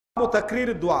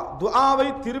Tahrir துஆ, துஆவை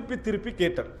திருப்பி திருப்பி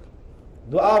கேட்டல்,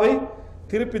 துஆவை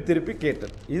திருப்பி திருப்பி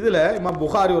கேட்டல். இதுல இமாம்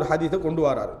புகாரி ஒரு ஹதீஸை கொண்டு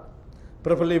வராரு,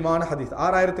 பிரபல்யமான ஹதீஸ்,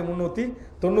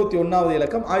 6391வது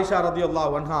இலக்கம். ஆயிஷா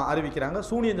ரலியல்லாஹு அன்ஹா அறிவிக்கிறாங்க,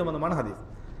 சூனியம் சம்பந்தமான ஹதீஸ்,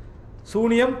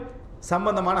 சூனியம்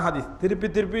சம்பந்தமான ஹதீஸ். திருப்பி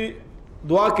திருப்பி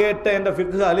துஆ கேட்ட என்ற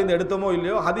ஃபிக்ஹ் அலிந்து எடுத்தோமோ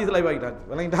இல்லையோ ஹதீஸ் லைவ் ஆகிட்டாங்க,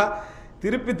 விளங்கிட்டா?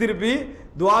 திருப்பி திருப்பி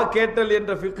துஆ கேட்டல்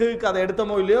என்ற ஃபிக்ஹுக்கு அதை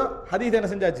எடுத்தோமோ இல்லையோ ஹதீஸ் என்ன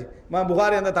செஞ்சாச்சு, இமாம்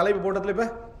புகாரி அந்த தலைப்பு போட்டதுல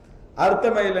இப்ப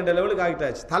அர்த்தமே இல்லை என்ற லெவலுக்கு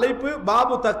ஆகிட்டாச்சு. தலைப்பு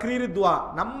பாபு தக்ரீர் துஆ.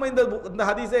 நம்ம இந்த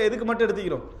ஹதீஸை எதுக்கு மட்டும்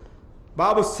எடுத்துக்கிறோம்?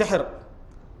 பாபு சிஹர்,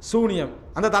 சூனியம்,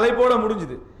 அந்த தலைப்போட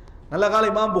முடிஞ்சுது. நல்ல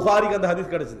காலம் இமாம் புகாரிக்கு அந்த ஹதீஸ்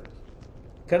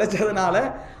கிடைச்சதுனால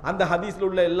அந்த ஹதீஸ்ல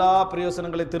உள்ள எல்லா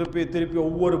பிரயோசனங்களையும் திருப்பி திருப்பி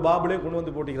ஒவ்வொரு பாபுலையும் கொண்டு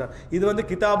வந்து போட்டிக்கிறார். இது வந்து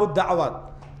கிதாபு தாவாத்,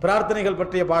 பிரார்த்தனைகள்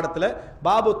பற்றிய பாடத்தில்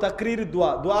பாபு தக்ரீர் துஆ,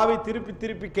 துஆவை திருப்பி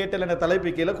திருப்பி கேட்டல் என்ற தலைப்பு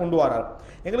கீழே கொண்டு வரார்.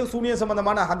 எங்களுக்கு சூனிய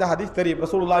சம்பந்தமான அந்த ஹதீஸ் தெரியும்.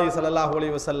 ரசூலுல்லாஹி ஸல்லல்லாஹு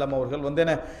அலைஹி வஸல்லம் அவர்கள் வந்து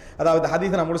என்ன, அதாவது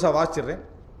ஹதீஸை நான் முழுசா வாசிச்சிடுறேன்.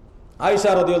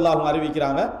 ஆயிஷா ரலியல்லாஹு அன்ஹா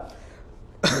அறிவிக்கிறாங்க,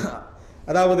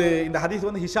 அதாவது இந்த ஹதீஸ்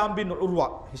வந்து ஹிஷாம் பின்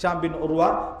உர்வா,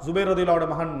 ஜுபைர்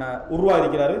ரலியல்லாஹு மகன் உர்வா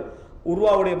இருக்கிறாரு,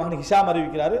 உர்வாவுடைய மகன் ஹிஷாம்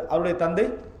அறிவிக்கிறாரு. அவருடைய தந்தை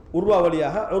உர்வா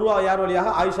வழியாக, உர்வா யார் வழியாக?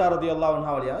 ஆயிஷா ரலியல்லாஹு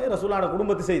அன்ஹா வழியாக. ரசூலுல்லாஹ்வுடைய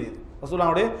குடும்பத்து செய்தி,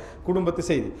 ரசூலுல்லாஹ்வுடைய குடும்பத்து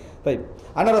செய்தி. ரைட்.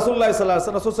 அன்ன ரசூலுல்லாஹி ஸல்லல்லாஹு அலைஹி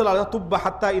வஸல்லம், ரசூல் ஸல்லல்லாஹு அலைஹி வஸல்லம் துப்ப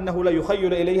ஹத்தா இன்னஹு லா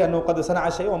யுஹய்யிரு இலைஹி அன்னஹு கத் ஸனஅ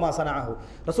ஷை வ மா ஸனஅஹு.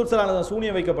 ரசூல் ஸல்லல்லாஹு அலைஹி வஸல்லம்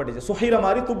சூனியம் வைக்கப்பட்டுச்சு. சுஹைர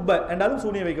மாதிரி துப்ப என்றாலும்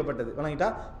சூனியம் வைக்கப்பட்டது, விளங்கிட்டா?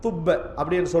 துப்ப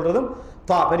அப்படின்னு சொல்றதும்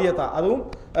தா, பெரிய தா, அதுவும்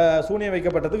சூனியம்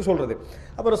வைக்கப்பட்டதுக்கு சொல்றது.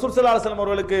 அப்ப ரசூல் ஸல்லல்லாஹு அலைஹி வஸல்லம்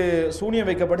அவர்களுக்கு சூனியம்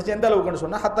வைக்கப்பட்டுச்சு. எந்த அளவுக்குன்னு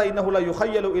சொன்னா, ஹத்தா இன்னஹு லா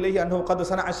யுஹய்யிரு இலைஹி அன்னஹு கத்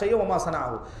ஸனஅ ஷை வ மா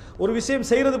ஸனஅஹு. ஒரு விஷயம்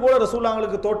செய்யறது போல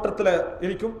ரசூலுல்லாஹ்வுக்கு தோற்றத்துல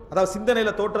இருக்கும், அதாவது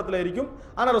சிந்தனையில தோற்றத்துல இருக்கும்.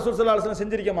 ஆனா ரசூல் ஸல்லல்லாஹு அலைஹி வஸல்லம்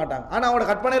செஞ்சிருக்க மாட்டாங்க. ஆனா அவங்களோட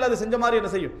கற்பனையில அது செஞ்ச மாதிரி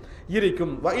என்ன செய்யும்,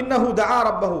 இருக்கும். வ இன்னஹு தஆ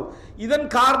ரப்பஹு. இதன்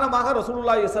காரணமாக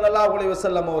ரசூலுல்லாஹி ஸல்லல்லாஹு அலைஹி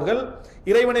வஸல்லம் அவர்கள்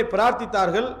இறைவனை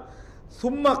பிரார்த்தித்தார்கள்.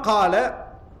 சும்ம கால,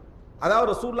 அதாவது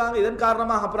ரசூலுல்லாஹ் இதன்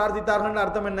காரணமாக பிரார்த்தித்தார்கள்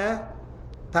அர்த்தம் என்ன?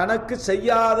 தனக்கு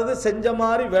செய்யாதது செஞ்ச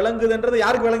மாதிரி விளங்குதுன்றது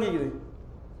யாருக்கு விளங்கிக்குது?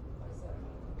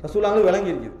 ரசூலுல்லாஹ்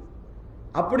விளங்கி இருக்குது.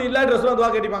 அப்படி இல்லாட்டி ரசூலுல்லாஹ்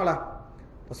துஆ கேட்டிப்பாங்களா?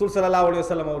 ரசூல் ஸல்லல்லாஹு அலைஹி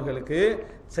வஸல்லம் அவர்களுக்கு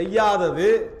செய்யாதது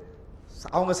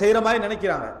அவங்க செய்யற மாதிரி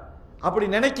நினைக்கிறாங்க. அப்படி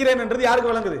நினைக்கிறேன் என்றது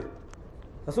யாருக்கு விளங்குது?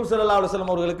 ரசூல் ஸல்லல்லாஹு அலைஹி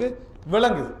வஸல்லம் அவர்களுக்கு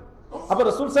விளங்குது. அப்ப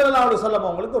ரசூல் ஸல்லல்லாஹு அலைஹி வஸல்லம்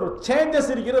அவங்களுக்கு ஒரு சேஞ்சஸ்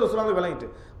இருக்கிற ரசூலுல்லாஹ் விளங்கிட்டு,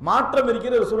 மாற்றம்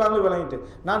இருக்கிற ரசூலுல்லாஹ் விளங்கிட்டு,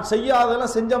 நான்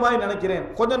செய்யாதெல்லாம் செஞ்ச மாதிரி நினைக்கிறேன்.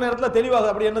 கொஞ்ச நேரத்தில் தெளிவாக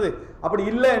அப்படி என்னது, அப்படி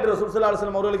இல்லை என்று ரசூல் ஸல்லல்லாஹு அலைஹி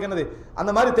வஸல்லம் அவர்களுக்கு என்னது,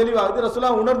 அந்த மாதிரி தெளிவாக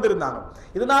ரசூலுல்லாஹ் உணர்ந்திருந்தாங்க.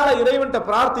 இதனால இறைவன்ட்ட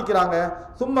பிரார்த்திக்கிறாங்க.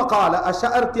 சும்ம கால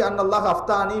அஷஅர்தி அன்னல்லாஹ்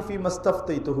அஃப்தானி ஃபீ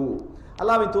மஸ்தஃப்தைதுஹு.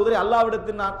 அல்லாஹ்வின் தூதரே,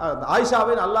 அல்லாஹ்விடத்தில் நான்,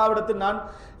 ஆயிஷாவின் அல்லாஹ்விடத்தில் நான்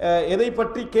எதை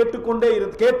பற்றி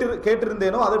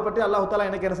கேட்டிருந்தேனோ அதை பற்றி அல்லாஹ் தஆலா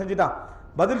எனக்கு என்ன செஞ்சிட்டான்,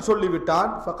 பதில் சொல்லிவிட்டான்.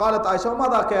 ஃபகாலத் ஆயிஷா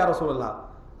மாதாக்க யா ரசூலல்லாஹ்.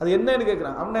 அது என்னன்னு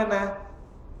கேட்குறாங்க. அப்படின்னா என்ன,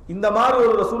 இந்த மாதிரி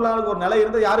ஒரு ரசூலுல்லாஹ்வுக்கு ஒரு நிலை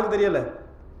இருந்தால் யாருக்கு தெரியல?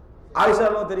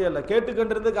 ஆயிஷாவும் தெரியல.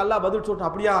 கேட்டுக்கின்றதுக்கு அல்லாஹ் பதில்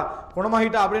சொல்லிட்டான். அப்படியா,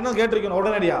 குணமாகிட்டா அப்படின்னா கேட்டிருக்கணும்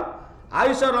உடனடியா.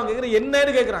 ஆயிஷா கேட்குற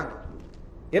என்னன்னு கேட்குறாங்க.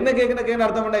 என்ன கேட்குற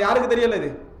அர்த்தம் என்ன, யாருக்கு தெரியல?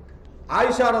 இது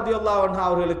ஆயிஷா ரலியல்லாஹு அன்ஹா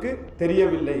அவர்களுக்கு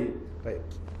தெரியவில்லை.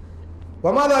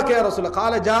 வமாதா கே ரசூல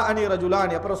கால ஜாஅனி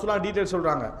ரஜுலானி. அப்ப ரசூலுல்லாஹ் டீடைல்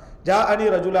சொல்றாங்க. ஜாஅனி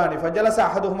ரஜுலானி ஃபஜலஸ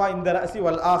அஹதுஹுமா இந்த ரஸி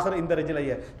வல் ஆஹர் இந்த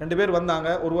ரிஜ்லைய. ரெண்டு பேர் வந்தாங்க,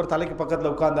 ஒருவர் தலைக்கு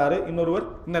பக்கத்துல உட்கார்ந்தாரு,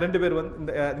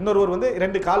 இன்னொருவர் வந்து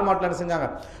ரெண்டு கால் மாட்ல என்ன செஞ்சாங்க,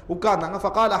 உட்கார்ந்தாங்க.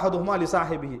 ஃபகால அஹதுஹுமா லி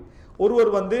சாஹிபிஹி.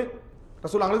 ஒருவர் வந்து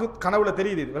ரசூலுல்லாஹ்வுக்கு கனவுல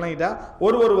தெரியுது, விளங்கிட்டா?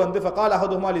 ஒருவர் வந்து ஃபகால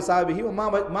அஹதுஹுமா லி சாஹிபிஹி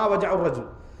மா வஜஅ ரஜுல்.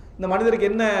 இந்த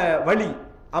மனிதருக்கு என்ன வலி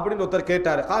அப்படின்னு ஒருத்தர்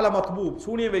கேட்டார். கால மத்பூப்,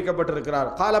 சூனியம் வைக்கப்பட்டிருக்கிறார்.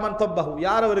 காலமன் தப்பஹு,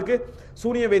 யார் அவருக்கு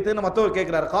சூனியம் வைத்ததுன்னு மற்றவர்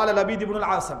கேட்கிறார். கால லபீத் இப்னுல்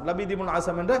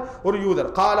ஆஸம் என்ற ஒரு யூதர்.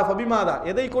 கால ஃபபிமாதா,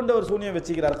 எதை கொண்டு அவர் சூனியம்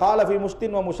வச்சுக்கிறார்? கால ஃபி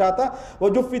முஸ்தின் வ முஷாத்தா வ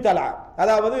ஜுஃபி தலா.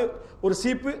 அதாவது ஒரு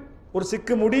சீப்பு, ஒரு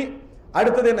சிக்கு முடி,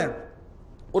 அடுத்தது என்ன,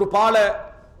 ஒரு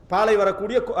பாலை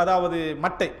வரக்கூடிய, அதாவது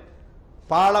மட்டை,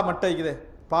 பாலை மட்டை இருக்குது,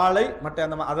 பாலை மட்டை,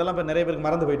 அந்த அதெல்லாம் இப்போ நிறைய பேருக்கு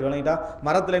மறந்து போயிட்டு, விளங்கிட்டா?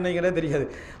 மரத்தில் என்னங்கிறதே தெரியாது.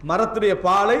 மரத்துடைய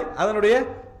பாலை, அதனுடைய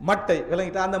மட்டை,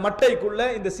 விளங்கிட்டா? அந்த மட்டைக்குள்ள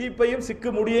இந்த சீப்பையும் சிக்கு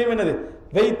முடியையும் என்னது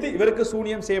வைத்து இவருக்கு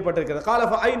சூனியம் செய்யப்பட்டிருக்கிறது. கால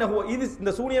ஃபஐனஹு, இது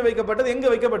இந்த சூனியம் வைக்கப்பட்டது எங்க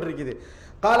வைக்கப்பட்டிருக்குது?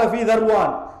 கால ஃபீ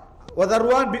தர்வான் வ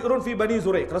தர்வான் பிக்ருன் ஃபீ பனி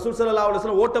சுரைக். ரசூல் ஸல்லல்லாஹு அலைஹி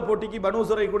வஸல்லம் ஓட்ட போட்டிக்கு பனு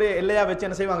சுரைக் கூட எல்லையா வச்சு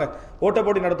என்ன செய்வாங்க, ஓட்ட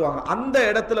போட்டி நடத்துவாங்க. அந்த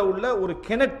இடத்துல உள்ள ஒரு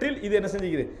கிணற்றில் இது என்ன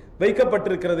செஞ்சுக்குது,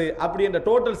 வைக்கப்பட்டிருக்கிறது. அப்படி என்ற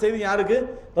டோட்டல் செய்தி யாருக்கு?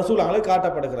 ரசூலுல்லாஹ்வுக்கு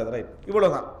காட்டப்படுகிறது. ரைட்,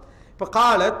 இவ்வளவுதான். இப்போ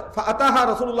காலத் ஃபஅதஹா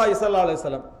ரசூலுல்லாஹி ஸல்லல்லாஹு அலைஹி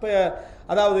வஸல்லம். இப்போ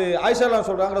அதாவது ஆயிஷா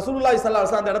சொல்றாங்க, ரசூலுல்லாஹி ஸல்லல்லாஹு அலைஹி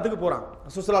வஸல்லம் அந்த இடத்துக்கு போறாங்க.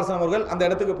 ரசூல் ஸல்லல்லாஹு அலைஹி வஸல்லம் அவர்கள் அந்த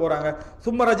இடத்துக்கு போறாங்க.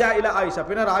 சும்ம ரஜா இலா ஆயிஷா,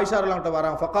 பின்னர் ஆயிஷா ரலியல்லாஹு அன்ஹா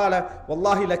வராங்க. ஃபகால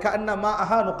வல்லாஹி லகஅன்ன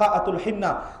மாஅஹா நுகாஅத்துல்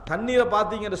ஹின்னா. தண்ணீரை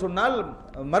பார்த்தீங்கன்னு சொன்னால்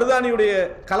மருதாணியுடைய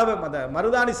கலவை, அந்த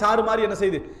மருதாணி சாறு மாதிரி என்ன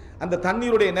செய்யுது, அந்த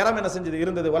தண்ணீருடைய நிறம் என்ன செஞ்சது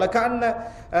இருந்தது. வலகஅன்ன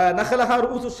நஹலஹா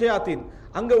ரூசு ஷயாத்தீன்.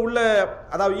 அங்க உள்ள,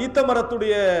 அதாவது ஈத்த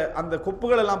மரத்துடைய அந்த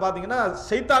கொப்புகள் எல்லாம் பார்த்தீங்கன்னா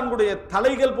ஷைத்தான்களுடைய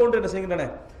தலைகள் போன்று என்ன செய்கின்றன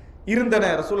இருந்தன.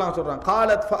 ரசூலுல்லாஹ் சொல்றாங்க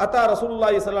قالت فاتى رسول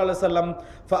الله صلى الله عليه وسلم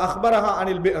فاخبرها عن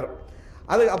البئر.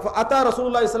 அது அத்தா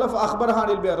ரசூலுல்லாஹி ஸல்லல்லாஹு அலைஹி வஸல்லம் அக்பரஹா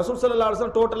அனில் பியர். ரசூல் ஸல்லல்லாஹு அலைஹி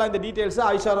வஸல்லம் டோட்டலா இந்த டீடைல்ஸ்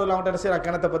ஆயிஷா ரலியல்லாஹு அன்ஹா செய்ற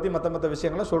கணத்தை பத்தி மத்த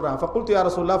விஷயங்களை சொல்றாங்க. ஃபகுல்து யா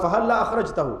ரசூலுல்லாஹ் ஃபஹல்லா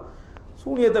அக்ரஜ்தஹு,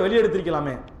 சூனியத்தை வெளியே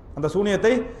எடுத்திருக்கலாமே, அந்த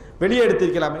சூனியத்தை வெளியே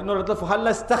எடுத்திருக்கலாமே. இன்னொரு இடத்துல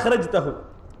ஃபஹல்லா இஸ்தக்ரஜ்தஹு,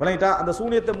 விளங்கிட்டா அந்த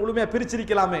சூனியத்தை முழுமையா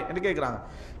பிரிச்சிருக்கலாமே என்று கேட்கிறாங்க.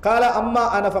 கால அம்மா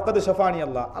அன ஃபக்கத் ஷஃபானி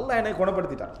அல்லாஹ், அல்லாஹ் என்னை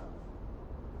குணப்படுத்திட்டான்,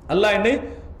 அல்லாஹ் என்னை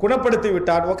குணப்படுத்தி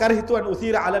விட்டான். வகரஹிது அன்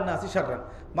உஸீர அலன் நாஸி ஷர்ரன்,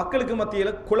 மக்களுக்கு மத்தியில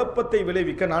குழப்பத்தை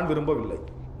விளைவிக்க நான் விரும்பவில்லை,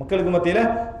 மக்களுக்கு மத்தியில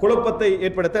குழப்பத்தை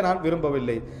ஏற்படுத்த நான்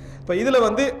விரும்பவில்லை. இப்போ இதுல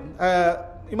வந்து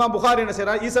இமாம் புகாரி என்ன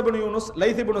செய்றார், ஈசா இப்னு யூனுஸ்,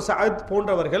 லைத் இப்னு சஅத்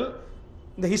போன்றவர்கள்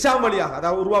இந்த ஹிஷாம் வழியாக,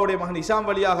 அதாவது உர்வாவுடைய மகன் ஹிஷாம்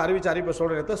வழியாக அறிவிச்ச அறிவிப்பை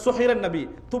சொல்ற இடத்துல சுஹைரன் நபி,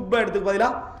 துப்ப எடுத்துக்கு பதிலா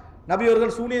நபி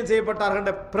அவர்கள் சூனியம் செய்யப்பட்டார்கள்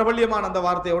என்ற பிரபல்யமான அந்த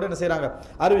வார்த்தையோட என்ன செய்றாங்க,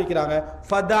 அறிவிக்கிறாங்க.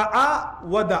 ஃபதஆ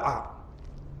வதஆ,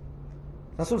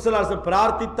 ரசூல் ஸல்லல்லாஹு அலைஹி வஸல்லம்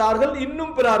பிரார்த்தித்தார்கள்,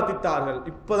 இன்னும் பிரார்த்தித்தார்கள்.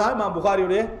 இப்பதான் இமாம்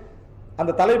புகாரியுடைய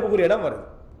அந்த தலைப்புக்குரிய இடம் வருது,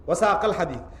 வசாக்கல்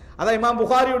ஹதீஸ். அதான் இமாம்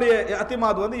புகாரியுடைய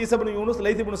இஅ்திமாத் வந்து ஈசா இப்னு யூனுஸ்,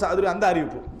 லைத் இப்னு சஅத் அந்த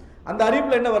அறிவிப்பு. அந்த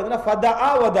அறிவிப்புல என்ன வருதுன்னா ஃபதஆ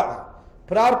வதஆ,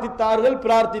 பிரார்த்தித்தார்கள்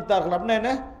பிரார்த்தித்தார்கள். அப்படின்னா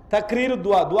என்ன, தக்ரீரு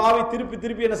துஆ, துஆவை திருப்பி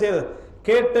திருப்பி என்ன செய்யுது,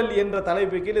 கேட்டல் என்ற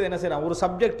தலைப்பு கீழ் என்ன செய்யலாம், ஒரு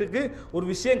சப்ஜெக்ட்டுக்கு ஒரு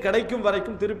விஷயம் கிடைக்கும்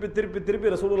வரைக்கும் திருப்பி திருப்பி திருப்பி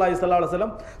ரசூலுல்லாஹி ஸல்லல்லாஹு அலைஹி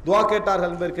வஸல்லம் துஆ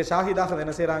கேட்டார்கள் என்பதற்கு ஷாஹிதாக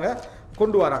என்ன செய்றாங்க,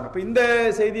 கொண்டு வராங்க. இப்போ இந்த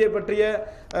செய்தியை பற்றிய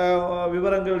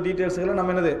விவரங்கள் டீட்டெயில்ஸ்களை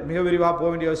நம்ம என்னது மிக விரிவாக போக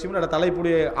வேண்டிய அவசியம் இல்லை.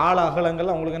 தலைப்புடைய ஆழ அகலங்கள்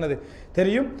உங்களுக்கு என்னது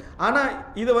தெரியும். ஆனால்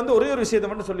இதை வந்து ஒரே ஒரு விஷயத்தை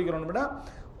மட்டும் சொல்லிக்கிறோம் அப்படின்னா,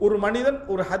 ஒரு மனிதன்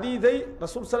ஒரு ஹதீஸை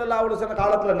ரசூல் ஸல்லல்லாஹு அலைஹி வஸல்லம்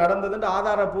காலத்தில் நடந்ததுன்ற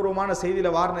ஆதாரபூர்வமான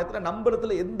செய்தியில் வார நேரத்தில்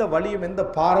நம்புறதுல எந்த வழியும் எந்த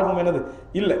பாரமும் என்னது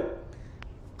இல்லை.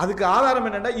 அதுக்கு ஆதாரம்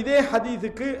என்னென்னா, இதே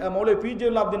ஹதீஸுக்கு மௌலவி பி.ஜே.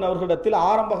 அப்துல் அவர்களிடத்தில்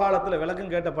ஆரம்ப காலத்தில்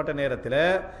விளக்கம் கேட்டப்பட்ட நேரத்தில்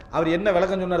அவர் என்ன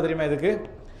விளக்கம் சொன்னார் தெரியுமா? இதுக்கு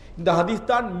இந்த ஹதீஸ்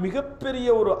தான் மிகப்பெரிய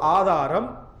ஒரு ஆதாரம்.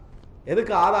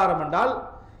 எதுக்கு ஆதாரம் என்றால்,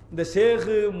 இந்த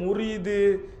ஷேகு முரீது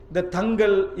இந்த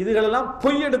தங்கள் இதுகளெல்லாம்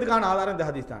பொய்யெடுத்துக்கான ஆதாரம் இந்த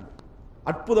ஹதீஸ் தான்.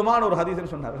 அற்புதமான ஒரு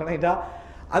ஹதீஸ்னு சொன்னார்.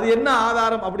 அது என்ன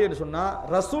ஆதாரம் அப்படின்னு சொன்னா,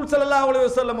 ரசூல் ஸல்லல்லாஹு அலைஹி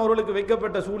வஸல்லம் அவர்களுக்கு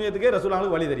வைக்கப்பட்ட சூனியத்துக்கே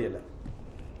ரசூலுல்லாஹ்வுக்கு வழி தெரியல.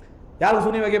 யாருக்கு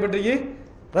சூனியம் வைக்கப்பட்டிருக்கு?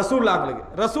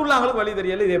 ரசூலுல்லாஹ்வுக்கு வழி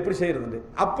தெரியல. இது எப்படி செய்யறது?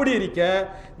 அப்படி இருக்க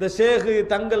இந்த ஷேகு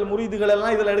தங்கள் முரீதுகள்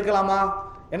எல்லாம் இதுல எடுக்கலாமா?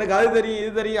 எனக்கு அது தெரியும்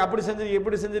இது தெரியும், அப்படி செஞ்சிருக்க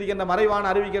இப்படி செஞ்சிருக்கின்ற மறைவான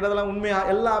அறிவிக்கிறதெல்லாம் உண்மையா?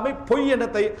 எல்லாமே பொய்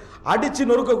எண்ணத்தை அடிச்சு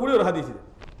நொறுக்கக்கூடிய ஒரு ஹதீஸ் இது.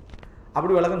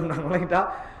 அப்படி விளக்கம் சொன்னாங்க.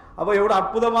 அப்போ எவ்வளவு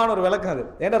அற்புதமான ஒரு விளக்கம் அது.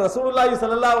 ஏன்னா ரசூலுல்லாஹி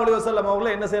ஸல்லல்லாஹு அலைஹி வஸல்லம் அவங்க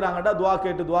என்ன செய்றாங்கடா, துஆ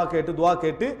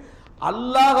கேட்டு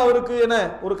அல்லாஹ் அவருக்கு என்ன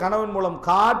ஒரு கனவின் மூலம்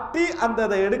காட்டி அந்த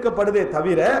அதை எடுக்கப்படுதே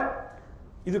தவிர,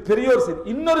 இது பெரிய ஒரு செய்தி.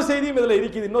 இன்னொரு செய்தியும் இதுல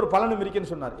இருக்குது, இன்னொரு பலனும்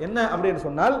இருக்குன்னு சொன்னார். என்ன அப்படின்னு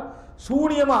சொன்னால்,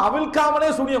 சூனியமா அவிழ்க்காமலே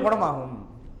சூனியம் குணமாகும்,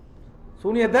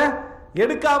 சூனியத்தை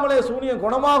எடுக்காமலே சூனியம்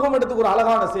குணமாகும் எடுத்துக்கு ஒரு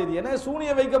அழகான செய்தி. ஏன்னா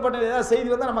சூனியம் வைக்கப்பட்ட செய்தி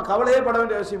வந்து நம்ம கவலையே பட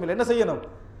வேண்டிய அவசியம் இல்லை. என்ன செய்யணும்?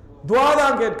 துஆ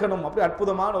தான் கேட்கணும். அப்படி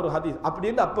அற்புதமான ஒரு ஹதீஸ்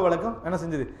அப்படின்னு அப்ப விளக்கம் என்ன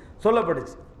செஞ்சது,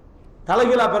 சொல்லப்பட்டுச்சு.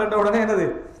 தலைகீழா பிறண்ட உடனே என்னது,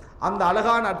 அந்த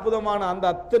அழகான அற்புதமான அந்த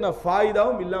அத்தனை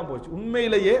ஃபாயிதாவும் இல்லாம போச்சு.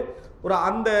 உண்மையிலேயே ஒரு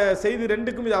அந்த செய்தி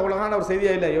ரெண்டுக்கும் இது அவ்வளவான ஒரு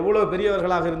செய்தியா இல்லை. எவ்வளவு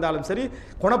பெரியவர்களாக இருந்தாலும் சரி,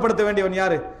 குணப்படுத்த வேண்டியவன்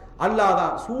யாரு? அல்லாஹ்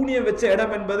தான். சூனியம் வச்ச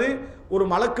இடம் என்பது ஒரு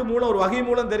மலக்கு மூலம் ஒரு வகை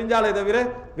மூலம் தெரிஞ்சாலே தவிர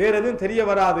வேற எதுவும் தெரிய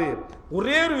வராது.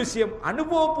 ஒரே ஒரு விஷயம்,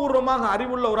 அனுபவபூர்வமாக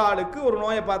அறிவுள்ள ஒரு ஆளுக்கு ஒரு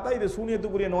நோயை பார்த்தா இது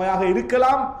சூனியத்துக்குரிய நோயாக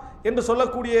இருக்கலாம் என்று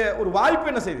சொல்லக்கூடிய ஒரு வாய்ப்பு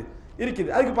என்ன செய்யுது இருக்குது.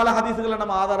 அதுக்கு பல ஹதீசுகளை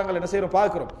நம்ம ஆதாரங்கள் என்ன செய்யறோம்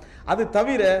பார்க்கிறோம். அது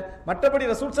தவிர மற்றபடி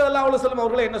ரசூல் ஸல்லல்லாஹு அலைஹி வஸல்லம்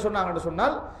அவர்களே என்ன சொன்னாங்கன்னு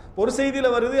சொன்னால், ஒரு செய்தியில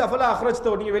வருது அஃபலா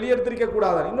அக்ரஜ்தஹு, நீங்க வெளியெடுத்திருக்க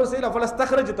கூடாது. இன்னொரு செய்தியில் அஃபலா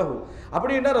இஸ்தக்ரஜ்தஹு,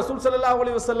 அப்படின்னா ரசூல் ஸல்லல்லாஹு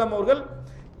அலைஹி வஸல்லம் அவர்கள்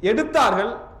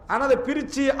எடுத்தார்கள், ஆனால் அதை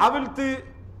பிரித்து அவிழ்த்து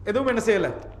எதுவும் என்ன செய்யல,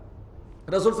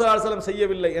 ரசூல் ஸல்லல்லாஹு அலைஹி வஸல்லம்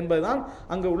செய்யவில்லை என்பதுதான்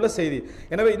அங்கு உள்ள செய்தி.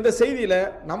 எனவே இந்த செய்தியில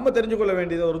நம்ம தெரிஞ்சு கொள்ள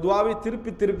வேண்டியது, ஒரு துஆவை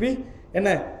திருப்பி திருப்பி என்ன,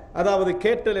 அதாவது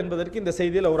கேட்டல் என்பதற்கு இந்த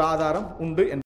செய்தியில் ஒரு ஆதாரம் உண்டு.